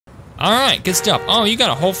All right, good stuff. Oh, you got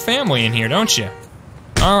a whole family in here, don't you?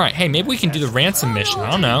 All right, hey, maybe we can do the ransom mission. I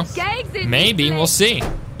don't know. Maybe, we'll see.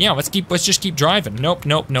 Yeah, let's just keep driving. Nope.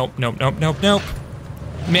 No. You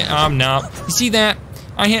see that?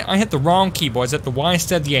 I hit the wrong key, boys. At the Y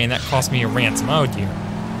instead of the A, and that cost me a ransom. Oh dear.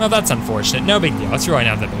 Well, that's unfortunate. No big deal. It's really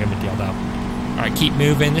not that big of a deal, though. All right, keep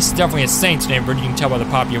moving. This is definitely a Saints neighborhood. You can tell by the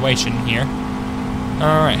population here.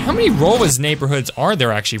 All right, how many Rollers neighborhoods are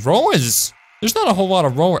there actually? Rollers, there's not a whole lot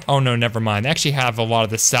of Roller. Oh no, never mind. They actually have a lot of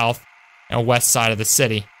the south and west side of the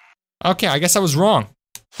city. Okay, I guess I was wrong,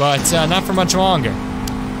 but not for much longer.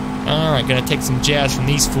 All right, gonna take some jazz from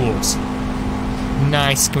these fools.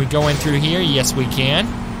 Nice, can we go in through here? Yes, we can.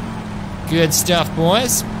 Good stuff,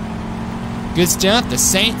 boys. Good stuff, the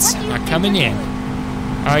Saints are coming in.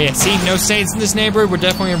 Oh yeah, see, no Saints in this neighborhood. We're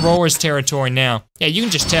definitely in Rollers territory now. Yeah, you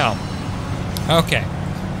can just tell. Okay,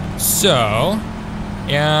 so,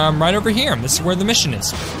 right over here. This is where the mission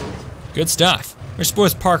is. Good stuff. We're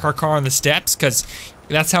supposed to park our car on the steps, because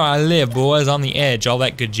that's how I live, boys, on the edge, all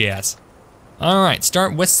that good jazz. All right,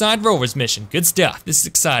 start West Side Rovers mission. Good stuff. This is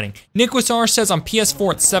exciting. Nicholas R says on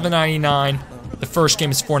PS4 it's $7.99. The first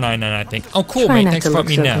game is $4.99, I think. Oh, cool, mate. Thanks for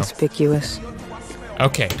letting me know. Conspicuous.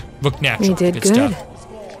 Okay, look natural. You did good stuff.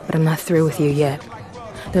 But I'm not through with you yet.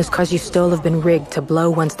 Those cars you stole have been rigged to blow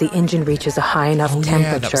once the engine reaches a high enough temperature.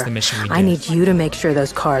 Yeah, that was the mission we did. I need you to make sure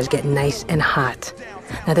those cars get nice and hot.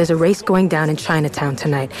 Now, there's a race going down in Chinatown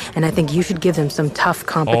tonight, and I think you should give them some tough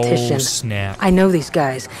competition. Oh, snap. I know these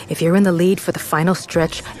guys. If you're in the lead for the final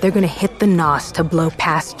stretch, they're gonna hit the NOS to blow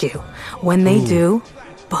past you. When they do,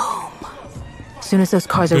 boom. As soon as those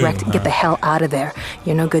cars are wrecked, get the hell out of there.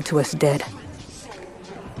 You're no good to us dead.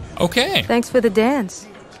 Okay. Thanks for the dance.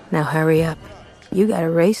 Now hurry up. You got a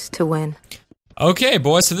race to win. Okay,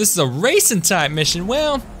 boys, so this is a racing type mission.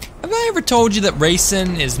 Well, have I ever told you that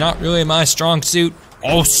racing is not really my strong suit?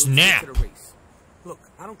 Oh, snap. Look,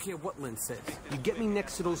 I don't care what Lynn says. You get me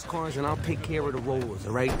next to those cars and I'll take care of the Rollers,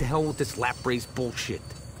 all right? To hell with this lap race bullshit.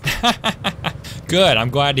 Good, I'm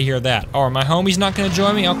glad to hear that. Oh, are my homies not gonna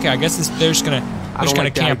join me? Okay, I guess they're just gonna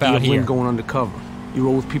camp out here. Lynn going undercover. You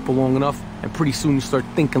roll with people long enough, and pretty soon you start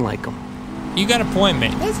thinking like them. You got a point,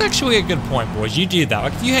 mate. That's actually a good point, boys. You do that.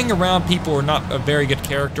 Like, if you hang around people who are not a very good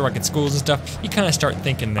character, like in schools and stuff, you kind of start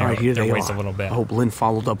thinking their ways a little bit. I hope Lynn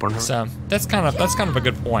followed up on her. So that's kind of a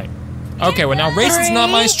good point. Okay, well now racing's not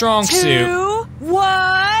my strong suit. 2,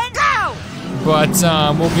 1, go! But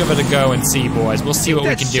we'll give it a go and see, boys. We'll see what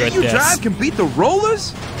we can do at you this. drive can beat the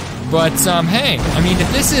Rollers? But hey, I mean,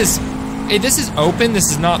 if this is open,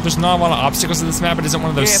 there's not a lot of obstacles in this map. It isn't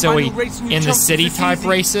one of those silly in the city type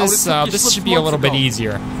races, so this should be a little bit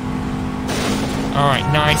easier. All right,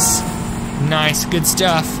 nice, good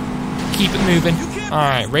stuff. Keep it moving. All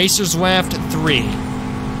right, racers left 3.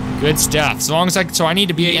 Good stuff. So I need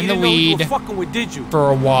to be in the lead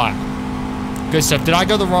for a while. Good stuff. Did I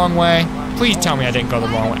go the wrong way? Please tell me I didn't go the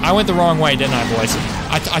wrong way. I went the wrong way, didn't I, boys?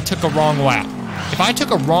 I took a wrong lap. If I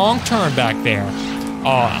took a wrong turn back there,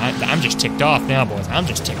 oh, I'm just ticked off now, boys. I'm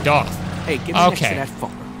just ticked off. Hey, get me next to that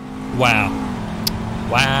fucker.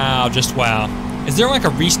 Wow, just wow. Is there like a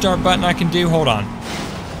restart button I can do? Hold on.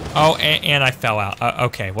 Oh, and I fell out.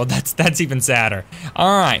 Okay, well that's even sadder.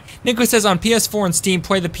 All right, Nico says on PS4 and Steam,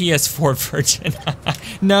 play the PS4 version.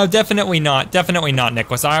 No, definitely not. Definitely not,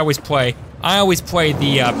 Nicholas. I always play the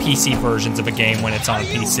PC versions of a game when it's on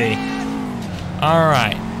PC. All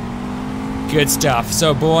right, good stuff.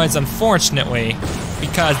 So, boys, unfortunately,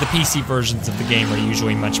 because the PC versions of the game are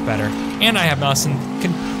usually much better, and I have mouse and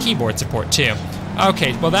keyboard support too.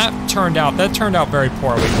 Okay, well that turned out very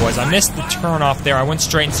poorly, boys. I missed the turn off there. I went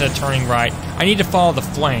straight instead of turning right. I need to follow the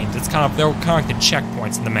flames. They're kind of like the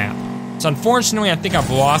checkpoints in the map. So unfortunately, I think I've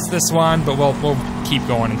lost this one, but we'll keep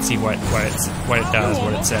going and see what it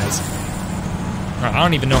says. All right, I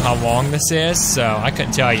don't even know how long this is, so I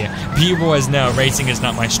couldn't tell you. But you boys know racing is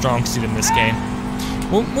not my strong suit in this game.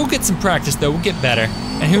 We'll get some practice though. We'll get better,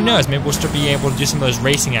 and who knows? Maybe we'll still be able to do some of those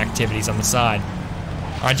racing activities on the side.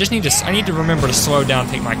 I need to remember to slow down,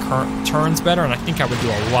 take my turns better, and I think I would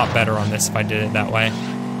do a lot better on this if I did it that way.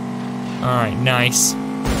 All right,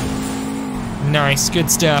 nice,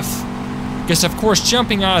 good stuff. Guess of course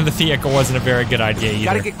jumping out of the vehicle wasn't a very good idea either.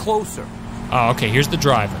 Gotta get closer. Oh, okay. Here's the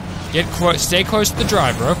driver. Stay close to the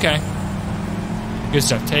driver. Okay. Good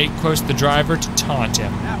stuff. Stay close to the driver to taunt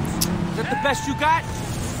him. Is that the best you got?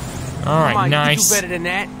 All right, Come on, nice. You can do better than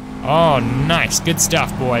that. Oh, nice. Good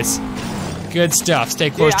stuff, boys. Good stuff. Stay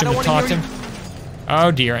close to him to taunt him.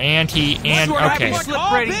 Oh dear, okay.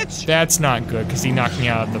 That's not good because he knocked me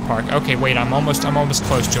out of the park. Okay, wait, I'm almost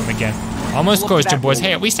close to him again. Almost close to him, boys.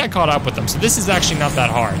 Hey, at least I caught up with him, so this is actually not that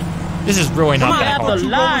hard. This is really not that hard. The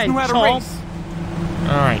line,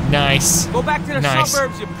 All right, nice. Go back to the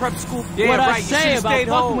suburbs, your prep school. Yeah, what right. I say about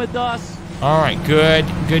fucking with us. All right, good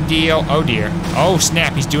deal. Oh dear. Oh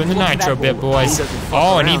snap, he's doing the nitro bit, boys.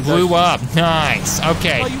 Oh, and he blew up. Nice.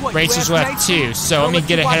 Okay, racers left 2. So let me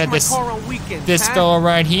get ahead of this fella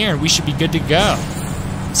right here, and we should be good to go.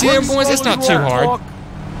 See there, boys? It's not too hard.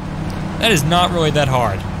 That is not really that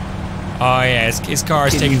hard. Oh yeah, his car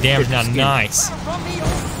is taking damage now. Nice.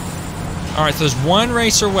 All right, so there's one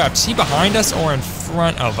racer left. Is he behind us or in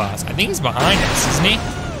front of us? I think he's behind us, isn't he?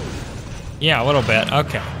 Yeah, a little bit.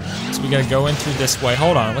 Okay. So we gotta go in through this way.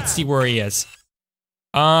 Hold on, let's see where he is.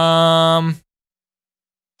 Yeah,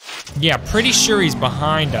 pretty sure he's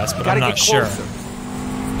behind us, but I'm not sure.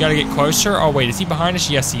 Gotta get closer. Oh wait, is he behind us?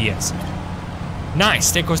 Yes, he is. Nice,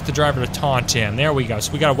 stay close to the driver to taunt him. There we go.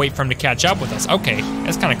 So we gotta wait for him to catch up with us. Okay,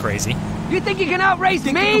 that's kind of crazy. You think you can outrace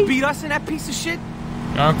me? You can beat us in that piece of shit?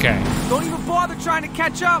 Okay. Don't even bother trying to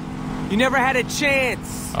catch up. You never had a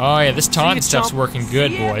chance. Oh yeah, this taunt stuff's working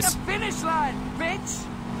good, boys. The finish line, bitch.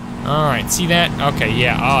 All right, see that? Okay,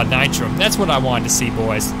 yeah, oh, nitro. That's what I wanted to see,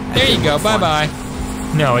 boys. There you go, bye-bye.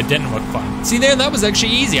 No, it didn't look fun. See there, that was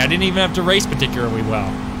actually easy. I didn't even have to race particularly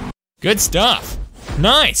well. Good stuff.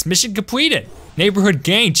 Nice, mission completed. Neighborhood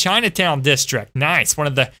gain, Chinatown district. Nice, one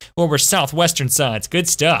of the lower southwestern sides. Good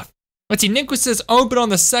stuff. Let's see, Nico says, oh, but on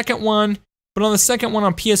the second one on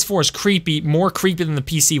PS4 is creepy, more creepy than the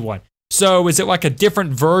PC one. So is it like a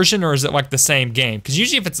different version or is it like the same game? Because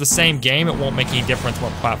usually if it's the same game, it won't make any difference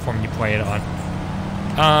what platform you play it on.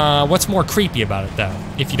 What's more creepy about it though,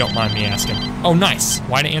 if you don't mind me asking? Oh, nice.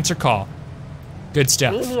 Why to answer call? Good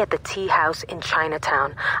stuff. Meet me at the tea house in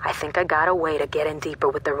Chinatown. I think I got a way to get in deeper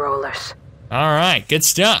with the rollers. All right, good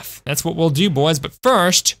stuff. That's what we'll do, boys. But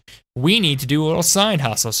first, we need to do a little side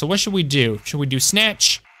hustle. So what should we do? Should we do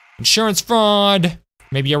snatch, insurance fraud,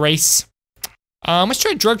 maybe a race? Let's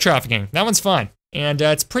try drug trafficking. That one's fun. And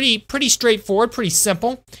it's pretty straightforward, pretty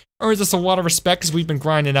simple. Earns us a lot of respect because we've been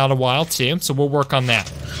grinding out a while too, so we'll work on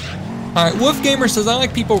that. All right, Wolf Gamer says, I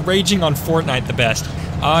like people raging on Fortnite the best.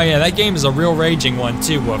 Oh yeah, that game is a real raging one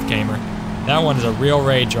too, Wolf Gamer. That one is a real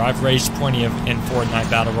rager. I've raged plenty in Fortnite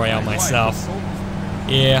Battle Royale myself.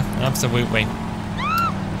 Yeah, absolutely.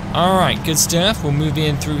 All right, good stuff. We'll move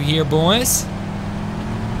in through here, boys.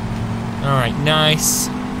 All right, nice.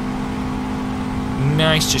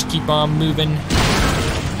 Nice, just keep on moving.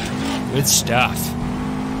 Good stuff.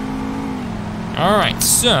 All right,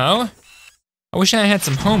 so I wish I had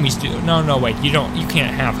some homies. No, wait, you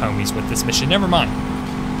can't have homies with this mission. Never mind,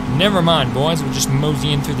 boys. We'll just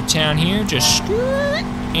mosey in through the town here. Just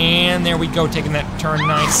and there we go, taking that turn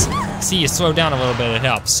nice. See, you slow down a little bit. It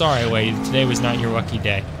helps. Sorry, lady, today was not your lucky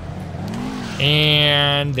day.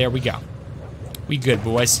 And there we go. We good,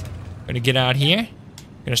 boys. Gonna get out here.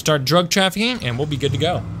 Gonna start drug trafficking, and we'll be good to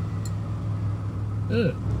go.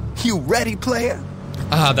 You ready, player?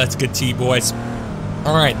 Ah, that's good tea, boys.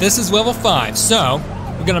 All right, this is level 5, so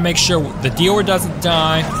we're gonna make sure the dealer doesn't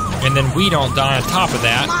die, and then we don't die on top of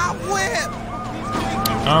that. My whip!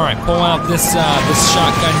 All right, pull out this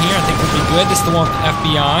shotgun here. I think we'll be good. This is the one with the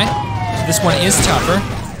FBI. So this one is tougher.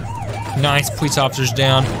 Nice, police officer's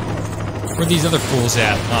down. Where are these other fools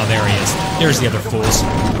at? Oh, there he is. There's the other fools.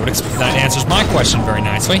 That answers my question very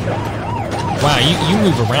nicely. Wow, you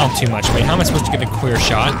move around too much. Wait, how am I supposed to get a clear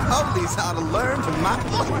shot?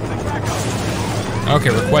 Okay,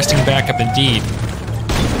 requesting backup indeed.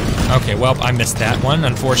 Okay, well, I missed that one,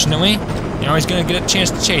 unfortunately. Now he's gonna get a chance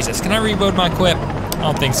to chase us. Can I reload my clip? I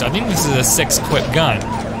don't think so. I think this is a 6-clip gun.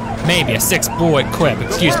 Maybe a 6-bullet clip,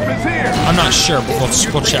 excuse me. I'm not sure, but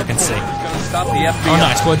we'll check and see. Oh,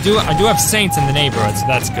 nice. Well, I do have Saints in the neighborhood, so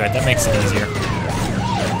that's good. That makes it easier.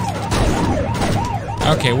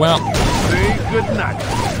 Okay, well.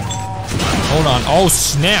 Hold on. Oh,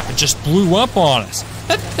 snap. It just blew up on us.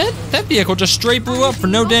 That vehicle just straight blew up for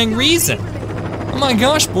no dang reason. Oh my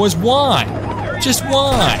gosh, boys, why? Just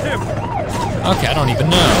why? Okay, I don't even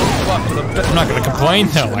know. I'm not gonna complain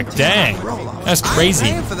though, like dang. That's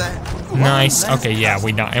crazy. Nice. Okay, yeah,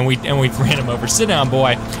 we ran him over. Sit down,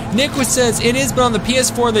 boy. Nicholas says it is, but on the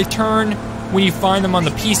PS4 they turn when you find them on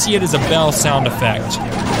the PC. It is a bell sound effect.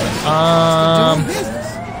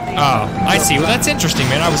 Oh, I see. Well, that's interesting,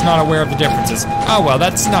 man. I was not aware of the differences. Oh well,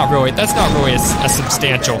 that's not really a very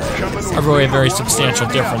substantial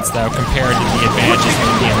difference though, compared to the advantages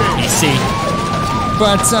of being on the PC.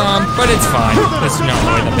 But it's fine. It's not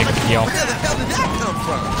really that big of a deal.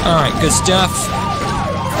 All right, good stuff.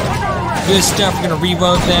 Good stuff. We're gonna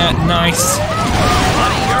reload that. Nice.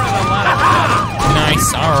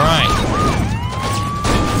 Nice. All right.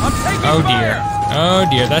 Oh dear. Oh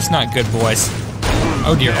dear. That's not good, boys.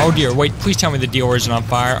 Oh dear, wait, please tell me the dealer isn't on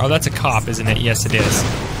fire. Oh, that's a cop, isn't it? Yes, it is.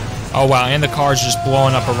 Oh wow, and the car's just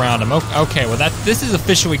blowing up around him. Okay, well this is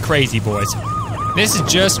officially crazy, boys. This is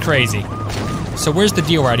just crazy. So where's the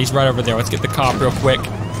dealer at? He's right over there. Let's get the cop real quick.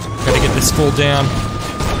 Gotta get this fool down.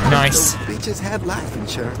 Nice. Bitches had life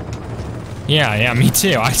insurance. Yeah, me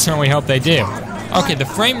too. I certainly hope they do. Okay, the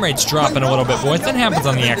frame rate's dropping a little bit, boys. That happens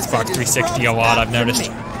on the Xbox 360 a lot, I've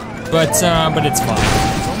noticed. But it's fine.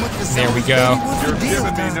 There we go.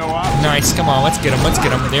 Nice, come on, let's get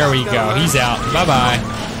him. There we go, he's out. Bye-bye.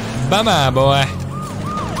 Bye-bye, boy.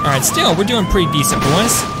 Alright, still, we're doing pretty decent,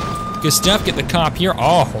 boys. Good stuff, get the cop here.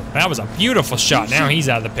 Oh, that was a beautiful shot. Now he's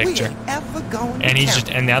out of the picture. And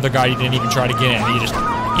and the other guy, he didn't even try to get in. He just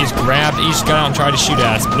got out and tried to shoot at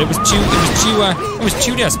us. But it was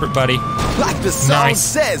too desperate, buddy. Like the song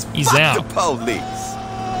says, he's out. The police.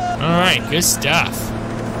 Alright, good stuff.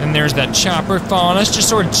 And there's that chopper following us, just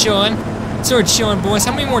sort of chilling. Boys.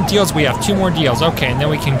 How many more deals we have? 2 more deals. Okay, and then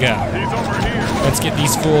we can go. Let's get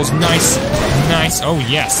these fools. Nice. Oh,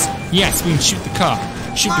 yes. Yes, we can shoot the car.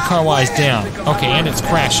 Shoot the car while he's down. Okay, and it's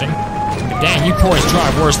crashing. But dang, you boys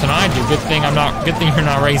drive worse than I do. Good thing you're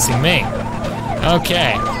not racing me.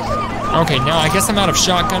 Okay. Okay, now I guess I'm out of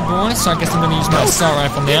shotgun, boys, so I guess I'm gonna use my assault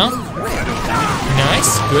rifle now.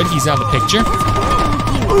 Nice. Good, he's out of the picture.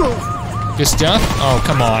 Good stuff. Oh,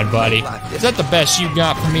 come on, buddy. Is that the best you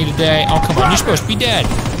got for me today? Oh, come on, you're supposed to be dead.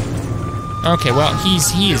 Okay, well,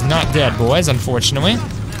 he is not dead, boys, unfortunately.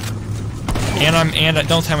 And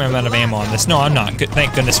don't tell me I'm out of ammo on this. No, I'm not. Good,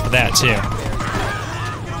 thank goodness for that too.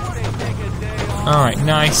 All right,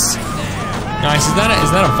 nice. Is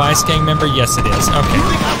that a Vice Gang member? Yes, it is. Okay.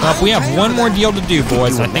 Well, if we have one more deal to do,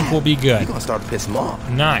 boys, I think we'll be good. You're gonna start to piss them off.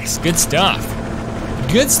 Nice. Good stuff.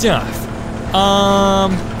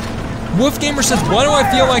 Wolf Gamer says, "Why do I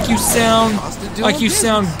feel like you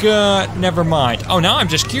sound good?" Never mind. Oh, now I'm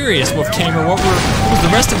just curious, Wolf Gamer. What was the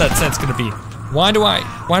rest of that sentence gonna be? Why do I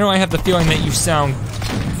have the feeling that you sound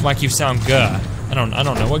like you sound good? I don't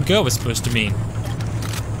know what good was supposed to mean.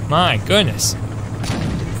 My goodness.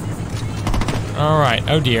 All right.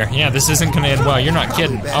 Oh dear. Yeah, this isn't gonna end well. You're not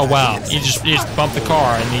kidding. Oh wow. You just bumped the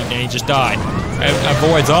car and he just died.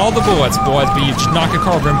 Avoids all the bullets, boys. But you just knock a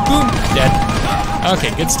car over and boom, dead.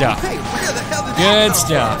 Okay, good stuff. Good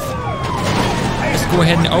stuff. Let's go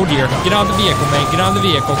ahead and oh dear. Get out of the vehicle, mate. Get out of the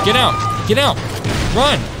vehicle. Get out. Get out.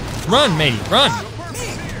 Run, matey, run!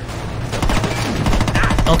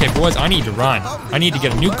 Okay, boys, I need to run. I need to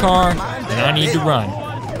get a new car, and I need to run.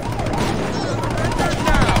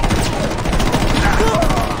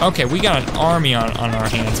 Okay, we got an army on our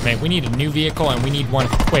hands, mate. We need a new vehicle, and we need one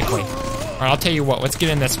quickly. All right, I'll tell you what, let's get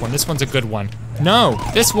in this one. This one's a good one. No,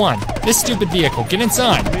 this one. This stupid vehicle. Get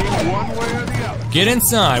inside. Get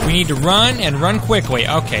inside. We need to run and run quickly.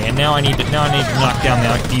 Okay, and now I need to knock down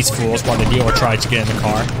these fools while the dealer tries to get in the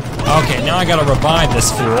car. Okay, now I gotta revive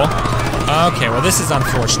this fool. Okay, well this is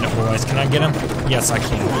unfortunate, boys. Can I get him? Yes, I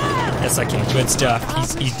can. Yes, I can. Good stuff.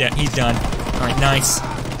 He's dead. He's done. All right, nice.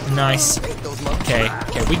 Okay,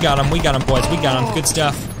 we got him, boys. We got him. Good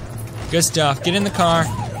stuff. Get in the car.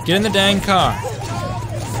 Get in the dang car.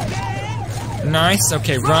 Nice.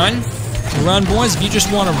 Okay, run, boys. If you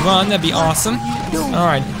just want to run, that'd be awesome. All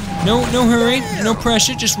right. No hurry. No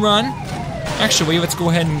pressure. Just run. Actually, let's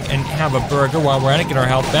go ahead and have a burger while we're at it, get our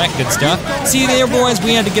health back, good stuff. See there, boys,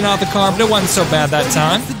 we had to get out of the car, but it wasn't so bad that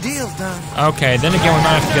time. Okay, then again, we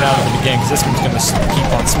might have to get out of it again, because this one's gonna keep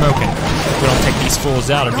on smoking. If we don't take these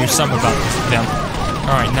fools out or do something about them.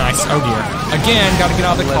 All right, nice, oh dear. Again, gotta get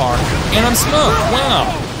out of the car. And I'm smoked, wow.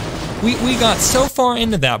 We got so far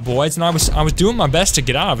into that, boys, and I was doing my best to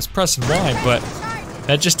get out. I was pressing Y, but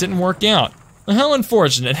that just didn't work out. How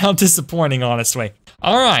unfortunate, how disappointing, honestly.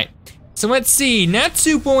 All right. So let's see,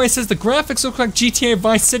 Natsu Boy says the graphics look like GTA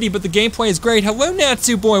Vice City, but the gameplay is great. Hello,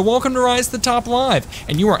 Natsu Boy, welcome to Rise to the Top Live.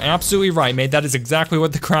 And you are absolutely right, mate, that is exactly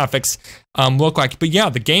what the graphics look like. But yeah,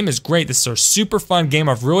 the game is great. This is a super fun game.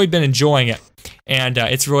 I've really been enjoying it, and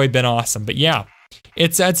it's really been awesome. But yeah,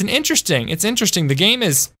 it's interesting. The game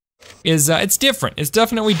is it's different. It's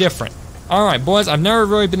definitely different. All right, boys, I've never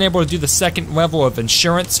really been able to do the second level of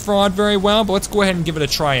insurance fraud very well, but let's go ahead and give it a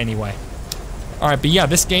try anyway. All right, but yeah,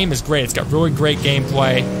 this game is great. It's got really great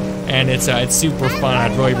gameplay, and it's super fun.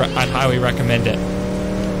 I'd highly recommend it.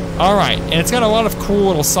 All right, and it's got a lot of cool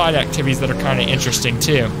little side activities that are kind of interesting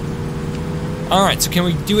too. All right, so can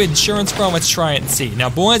we do insurance fraud? Let's try it and see. Now,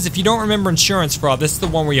 boys, if you don't remember insurance fraud, this is the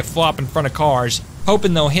one where you flop in front of cars,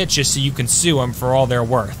 hoping they'll hit you so you can sue them for all they're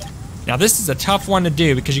worth. Now, this is a tough one to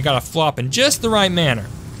do because you got to flop in just the right manner.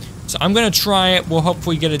 So I'm gonna try it. We'll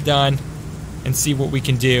hopefully get it done and see what we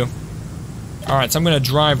can do. All right, so I'm gonna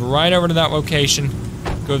drive right over to that location.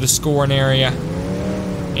 Go to the scoring area.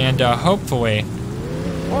 And hopefully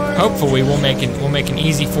we'll make an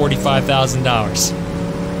easy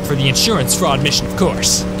 $45,000 for the insurance fraud mission, of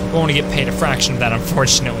course. We'll only get paid a fraction of that,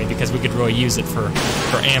 unfortunately, because we could really use it for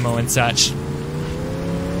ammo and such.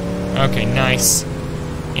 Okay, nice.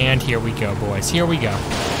 And here we go, boys. Here we go.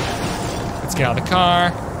 Let's get out of the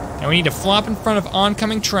car. Now we need to flop in front of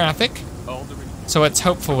oncoming traffic. So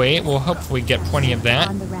we'll hopefully get plenty of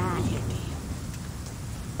that.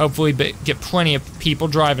 Hopefully get plenty of people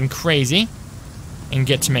driving crazy and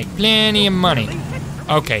get to make plenty of money.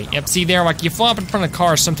 Okay, yep, see there, like you flop in front of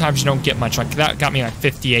cars, sometimes you don't get much. Like that got me like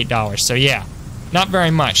 $58, so yeah, not very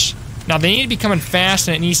much. Now they need to be coming fast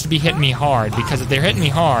and it needs to be hitting me hard, because if they're hitting me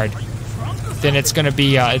hard, then it's gonna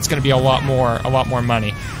be a lot more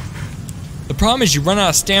money. The problem is you run out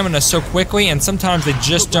of stamina so quickly, and sometimes they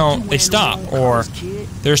just don't, they stop, or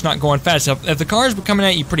they're just not going fast. So if the cars were coming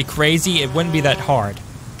at you pretty crazy, it wouldn't be that hard.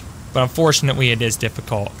 But unfortunately, it is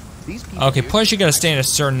difficult. Okay, plus you gotta stay in a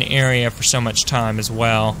certain area for so much time as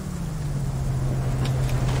well.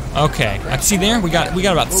 Okay, I see there, we got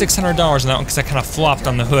about $600 on that one because I kind of flopped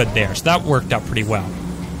on the hood there, so that worked out pretty well.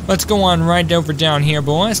 Let's go on right over down here,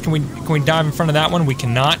 boys. Can we dive in front of that one? We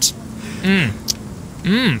cannot.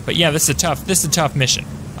 But yeah, this is a tough mission.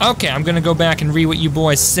 Okay, I'm gonna go back and read what you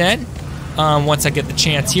boys said. Once I get the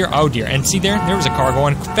chance here. Oh dear, and see there was a car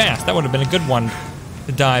going fast. That would have been a good one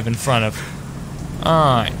to dive in front of.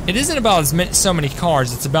 Alright, it isn't about so many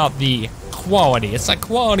cars, it's about the quality. It's like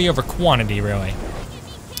quality over quantity, really.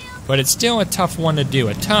 But it's still a tough one to do,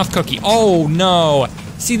 a tough cookie. Oh no!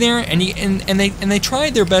 See there, and they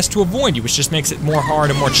tried their best to avoid you, which just makes it more hard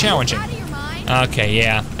and more challenging. Okay,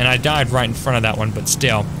 yeah, and I died right in front of that one, but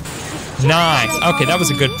still. Nice, okay, that was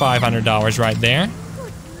a good $500 right there.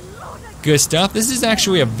 Good stuff. This is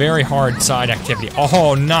actually a very hard side activity.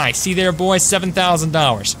 Oh, nice. See there, boys?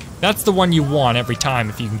 $7,000. That's the one you want every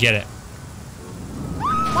time if you can get it.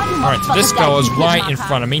 Alright, so this fellow's right in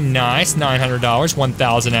front of me. Nice. $900.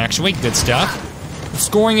 $1,000 actually. Good stuff. The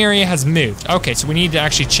scoring area has moved. Okay, so we need to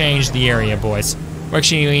actually change the area, boys. We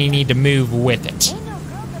actually need to move with it.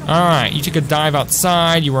 Alright, you took a dive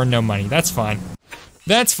outside. You earned no money. That's fine.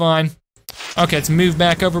 That's fine. Okay, let's move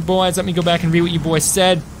back over, boys. Let me go back and read what you boys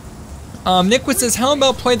said. Nickwas says, how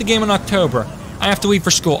about play the game in October? I have to leave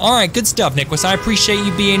for school. Alright, good stuff, Nickwas. I appreciate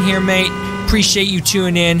you being here, mate. Appreciate you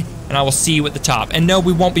tuning in, and I will see you at the top. And no,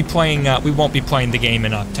 we won't be playing the game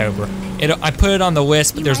in October. I put it on the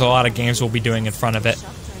list, but there's a lot of games we'll be doing in front of it.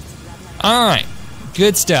 Alright,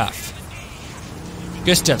 good stuff.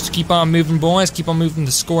 Good stuff. So keep on moving, boys. Keep on moving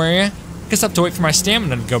the score area. Guess I have to wait for my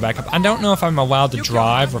stamina to go back up. I don't know if I'm allowed to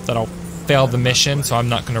drive or if that'll fail the mission, so I'm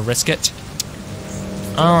not going to risk it.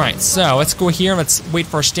 Alright, so let's go here. Let's wait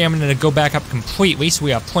for our stamina to go back up completely so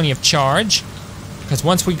we have plenty of charge. Because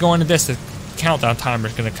once we go into this, the countdown timer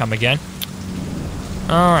is going to come again.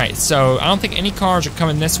 Alright, so I don't think any cars are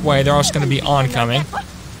coming this way. They're all just going to be oncoming.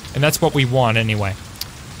 And that's what we want anyway.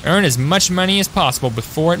 Earn as much money as possible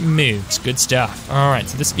before it moves. Good stuff. Alright,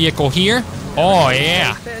 so this vehicle here. Oh,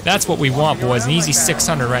 yeah. That's what we want, boys. An easy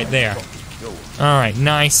 600 right there. Alright,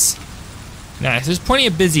 nice. Nice. There's plenty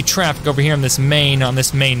of busy traffic over here on this main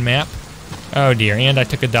map. Oh dear, and I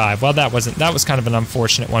took a dive. Well, that was kind of an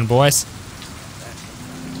unfortunate one, boys.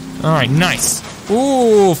 Alright, nice.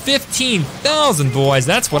 Ooh, 15,000, boys.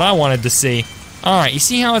 That's what I wanted to see. Alright, you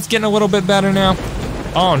see how it's getting a little bit better now?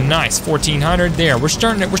 Oh, nice. 1,400 there. We're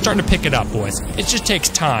starting to pick it up, boys. It just takes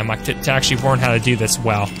time, like, to actually learn how to do this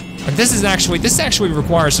well. Like, this actually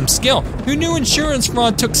requires some skill. Who knew insurance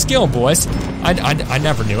fraud took skill, boys? I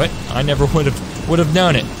never knew it. I never would have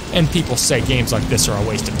known it. And people say games like this are a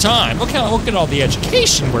waste of time. Look at all the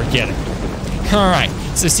education we're getting. Alright,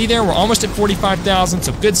 so see there, we're almost at 45,000,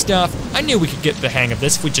 so good stuff. I knew we could get the hang of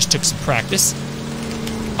this if we just took some practice.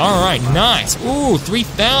 Alright, nice. Ooh,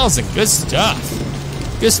 3,000. Good stuff.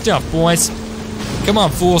 Good stuff, boys. Come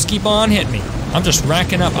on, fools, keep on hitting me. I'm just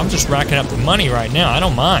racking up the money right now. I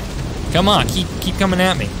don't mind. Come on, keep coming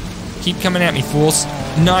at me. Keep coming at me, fools.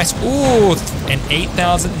 Nice. Ooh, and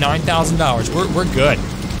 $8,000, $9,000. We're good.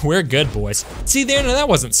 We're good, boys. See there, no, that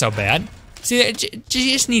wasn't so bad. See, you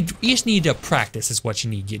just need to practice is what you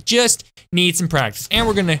need. You just need some practice. And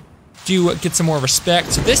we're gonna get some more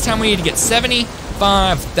respect. So this time we need to get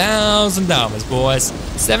 $75,000, boys.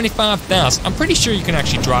 75,000. I'm pretty sure you can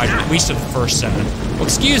actually drive at least to the first zone. Well,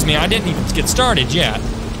 excuse me, I didn't even get started yet.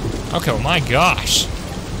 Okay, well, my gosh.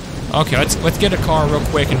 Okay, let's get a car real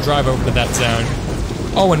quick and drive over to that zone.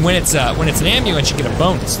 Oh, and when it's an ambulance, you get a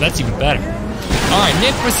bonus. So that's even better. All right,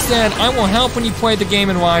 Nicholas said, I will help when you play the game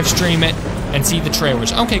and live stream it and see the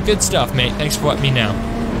trailers. Okay, good stuff, mate. Thanks for letting me know.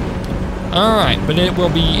 All right, but it will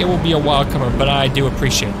be a while coming, but I do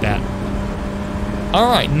appreciate that. All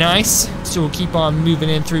right, nice. So we'll keep on moving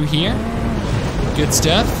in through here. Good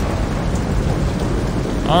stuff.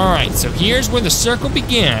 All right, so here's where the circle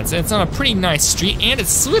begins. It's on a pretty nice street, and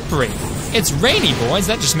it's slippery. It's rainy, boys.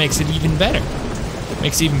 That just makes it even better.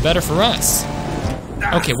 Makes it even better for us.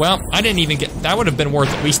 Okay, well, I didn't even get, that would have been worth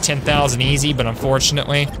at least 10,000 easy, but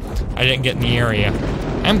unfortunately, I didn't get in the area.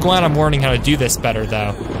 I'm glad I'm learning how to do this better,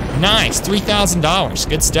 though. Nice, $3,000,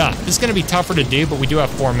 good stuff. This is gonna be tougher to do, but we do have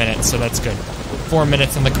 4 minutes, so that's good. 4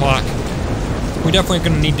 minutes on the clock. We're definitely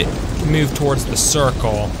gonna need to move towards the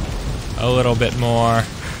circle a little bit more,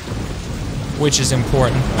 which is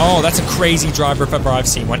important. Oh, that's a crazy driver if ever I've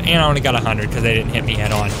seen one, and I only got 100 because they didn't hit me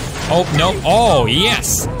head on. Oh, no, oh,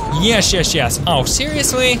 yes. Yes, yes, yes. Oh,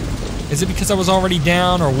 seriously? Is it because I was already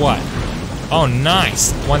down or what? Oh,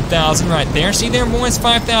 nice, 1,000 right there. See there, boys,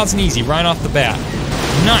 5,000 easy right off the bat.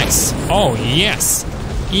 Nice, oh, yes.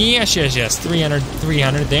 Yes, yes, yes, 300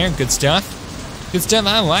 there, good stuff. Good stuff,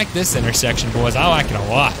 I like this intersection, boys. I like it a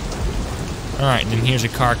lot. All right, and then here's a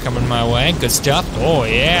car coming my way. Good stuff. Oh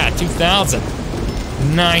yeah, 2,000.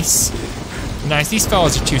 Nice. Nice, these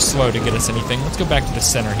fellas are too slow to get us anything. Let's go back to the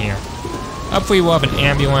center here. Hopefully we'll have an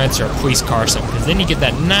ambulance or a police car or something, because then you get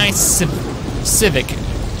that nice civic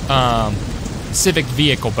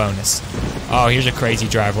vehicle bonus. Oh, here's a crazy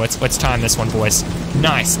driver. Let's time this one, boys.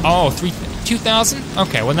 Nice. Oh, 2,000?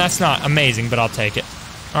 Okay, well that's not amazing, but I'll take it.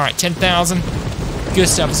 All right, 10,000. Good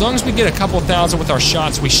stuff. As long as we get a couple thousand with our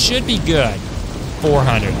shots, we should be good.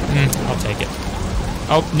 400. I'll take it.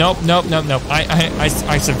 Oh, nope, nope, nope, nope. I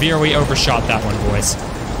severely overshot that one, boys.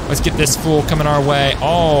 Let's get this fool coming our way.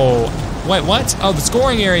 Oh, wait, what? Oh, the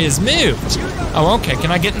scoring area is moved. Oh, okay.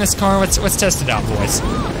 Can I get in this car? Let's test it out, boys.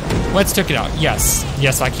 Let's check it out. Yes,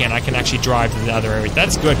 yes, I can. I can actually drive to the other area.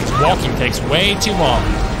 That's good, because walking takes way too long.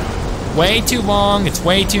 Way too long. It's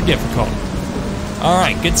way too difficult. All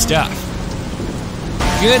right, good stuff.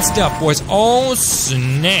 Good stuff, boys. Oh,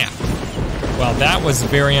 snap. Well, that was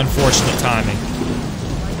very unfortunate timing.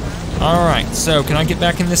 All right, so can I get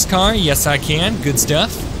back in this car? Yes, I can. Good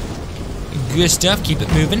stuff. Good stuff. Keep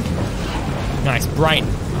it moving. Nice, bright.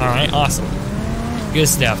 All right, awesome. Good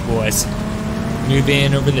stuff, boys. Move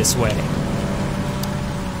in over this way.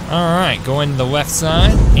 All right, go into the left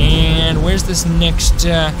side. And where's this next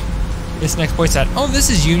place at? Oh,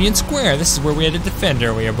 this is Union Square. This is where we had to defend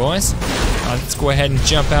earlier, boys. Let's go ahead and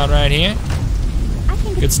jump out right here.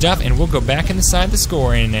 Good stuff, and we'll go back inside the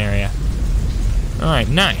scoring area. All right,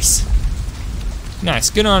 nice. Nice,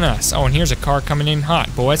 good on us. Oh, and here's a car coming in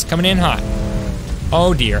hot, boys, coming in hot.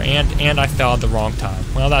 Oh dear, and I fell at the wrong time.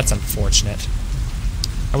 Well, that's unfortunate.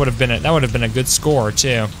 That would have been a good score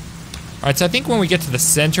too. All right, so I think when we get to the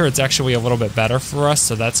center, it's actually a little bit better for us,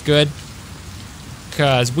 so that's good.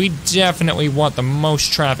 Because we definitely want the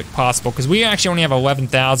most traffic possible, because we actually only have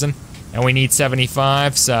 11,000. And we need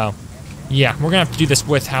 75, so yeah, we're gonna have to do this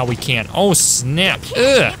with how we can. Oh, snap.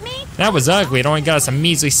 Ugh, that was ugly. It only got us a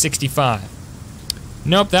measly 65.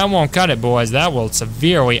 Nope, that won't cut it, boys. That will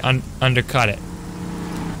severely undercut it.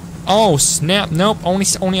 Oh, snap. Nope, only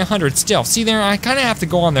 100 still. See there, I kind of have to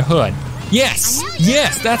go on the hood. Yes,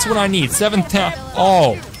 yes, that's what I need. 7,000.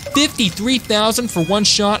 Oh, 53,000 for one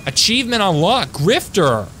shot. Achievement unlocked.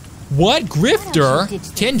 Grifter. What? Grifter?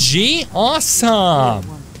 10G?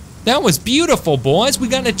 Awesome. That was beautiful, boys. We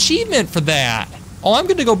got an achievement for that. Oh, I'm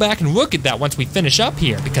gonna go back and look at that once we finish up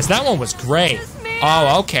here, because that one was great.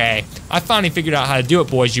 Oh, okay. I finally figured out how to do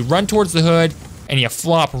it, boys. You run towards the hood, and you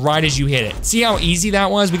flop right as you hit it. See how easy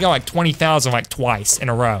that was? We got like 20,000 like twice in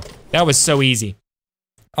a row. That was so easy.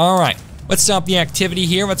 All right, let's stop the activity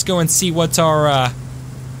here. Let's go and see what's our,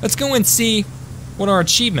 let's go and see what our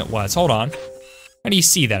achievement was. Hold on. How do you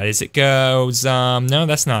see that? Is it goes, no,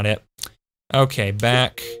 that's not it. Okay,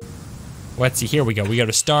 back. Let's see, here we go. We go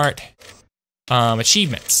to start.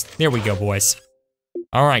 Achievements. There we go, boys.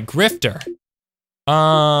 All right, Grifter.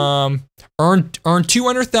 Earn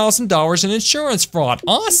 $200,000 in insurance fraud.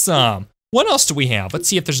 Awesome. What else do we have? Let's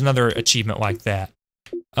see if there's another achievement like that.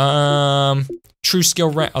 True skill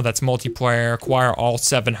rent. Oh, that's multiplayer. Acquire all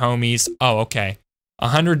 7 homies. Oh, okay.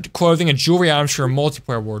 100 clothing and jewelry items for a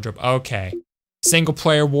multiplayer wardrobe. Okay. Single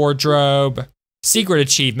player wardrobe. Secret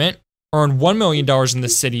achievement. Earn $1 million in the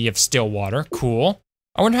city of Stillwater. Cool.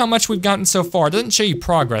 I wonder how much we've gotten so far. It doesn't show you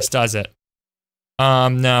progress, does it?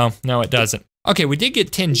 No, it doesn't. Okay, we did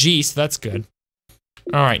get 10G, so that's good.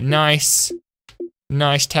 All right, nice.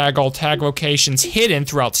 Nice, tag all tag locations hidden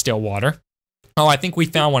throughout Stillwater. Oh, I think we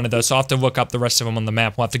found one of those, so I'll have to look up the rest of them on the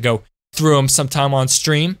map. We'll have to go through them sometime on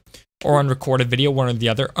stream or on recorded video, one or the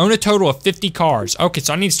other. Own a total of 50 cars. Okay,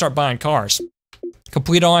 so I need to start buying cars.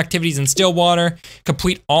 Complete all activities in Stillwater.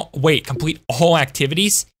 Complete all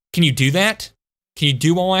activities? Can you do that? Can you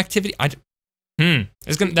do all activity?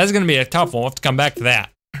 That's gonna be a tough one. We'll have to come back to that.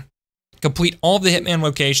 Complete all of the Hitman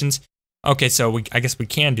locations. Okay, so I guess we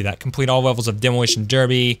can do that. Complete all levels of Demolition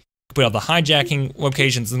Derby. Complete all the hijacking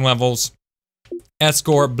locations and levels.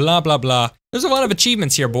 Escort, blah, blah, blah. There's a lot of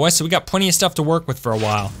achievements here, boys, so we got plenty of stuff to work with for a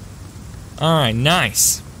while. All right,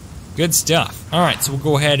 nice. Good stuff. All right, so we'll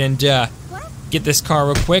go ahead and get this car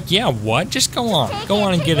real quick. Yeah, what? Just go on. Go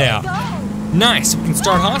on and get out. Nice, we can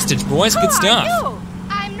start hostage, boys. Good stuff.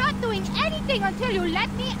 I'm not doing anything until you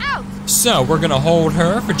let me out. So, we're gonna hold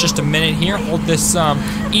her for just a minute here. Hold this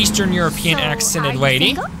Eastern European accented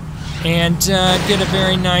lady. And get a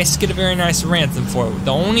very nice ransom for it.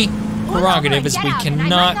 The only prerogative is we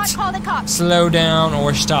cannot slow down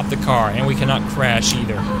or stop the car, and we cannot crash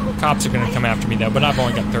either. Cops are gonna come after me though, but I've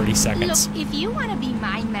only got 30 seconds. Look, if you wanna be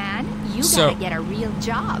my man, you gotta get a real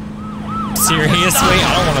job. Seriously?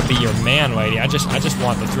 I don't wanna be your man, lady. I just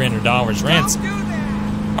want the $300 ransom.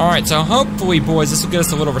 Alright, so hopefully, boys, this will get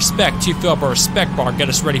us a little respect. To fill up our respect bar, get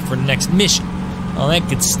us ready for the next mission. All that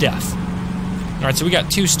good stuff. Alright, so we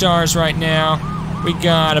got 2 stars right now. We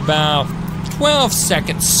got about 12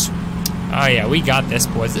 seconds. Oh yeah, we got this,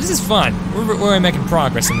 boys. This is fun. We're really making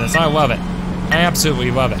progress in this. I love it. I absolutely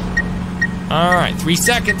love it. All right, 3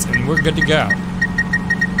 seconds, and we're good to go.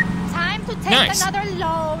 Time to take another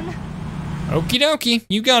loan. Okie dokie,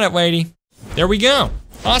 you got it, lady. There we go.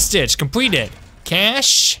 Hostage completed.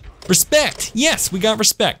 Cash, respect. Yes, we got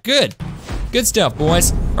respect. Good. Good stuff,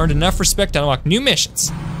 boys. Earned enough respect to unlock new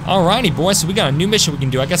missions. Alrighty, boys, so we got a new mission we can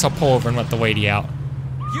do. I guess I'll pull over and let the lady out.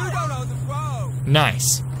 You don't know the road.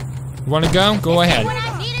 Nice. You wanna go? Go ahead.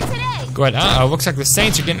 Go ahead. Uh-oh, looks like the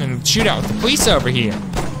Saints are getting in a shootout with the police over here.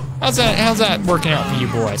 How's that working out for you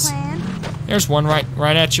boys? There's one right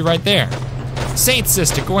at you right there. Saints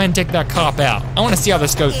sister, go ahead and take that cop out. I wanna see how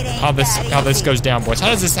this goes down, boys.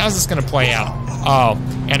 How's this gonna play out? Oh,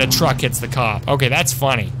 and a truck hits the cop. Okay, that's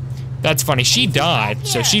funny. That's funny. She died,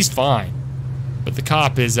 so she's fine. But the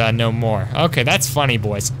cop is no more. Okay, that's funny,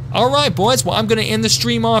 boys. All right, boys, well, I'm gonna end the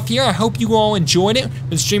stream off here. I hope you all enjoyed it.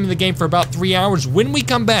 Been streaming the game for about 3 hours. When we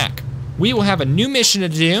come back, we will have a new mission to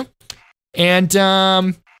do. And,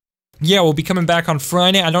 yeah, we'll be coming back on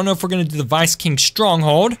Friday. I don't know if we're gonna do the Vice King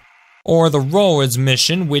Stronghold or the Rollers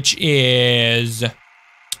mission, which is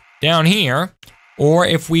down here. Or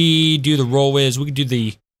if we do the Rollers, we could do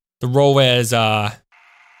the Rollers, oh,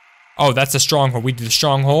 that's the Stronghold. We do the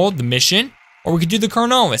Stronghold, the mission. Or we could do the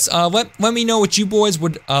Cornwallis. Let me know what you boys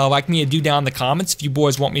would like me to do down in the comments. If you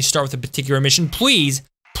boys want me to start with a particular mission, please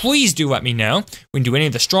do let me know. We can do any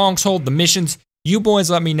of the Stronghold, the missions. You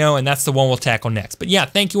boys let me know, and that's the one we'll tackle next. But yeah,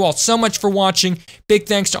 thank you all so much for watching. Big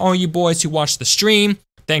thanks to all you boys who watched the stream.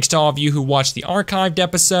 Thanks to all of you who watched the archived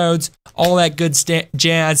episodes. All that good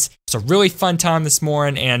jazz. It's a really fun time this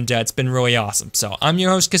morning, and it's been really awesome. So I'm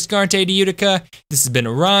your host, Cascarte de Utica. This has been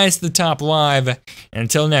Rise to the Top Live. And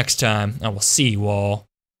until next time, I will see you all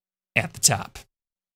at the top.